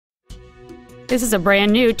This is a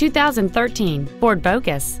brand new 2013 Ford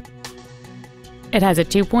Focus. It has a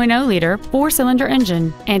 2.0-liter four-cylinder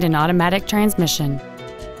engine and an automatic transmission.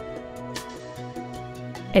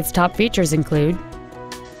 Its top features include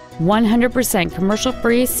 100%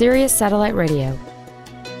 commercial-free Sirius satellite radio,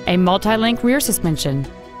 a multi-link rear suspension,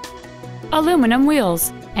 aluminum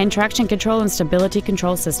wheels, and traction control and stability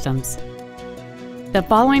control systems. The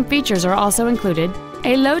following features are also included: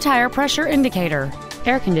 a low tire pressure indicator,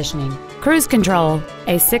 air conditioning, cruise control,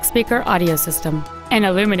 a 6-speaker audio system, an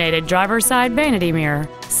illuminated driver's side vanity mirror,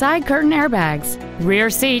 side curtain airbags, rear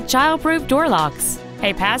seat child-proof door locks,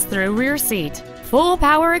 a pass-through rear seat, full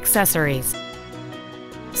power accessories.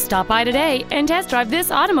 Stop by today and test drive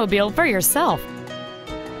this automobile for yourself.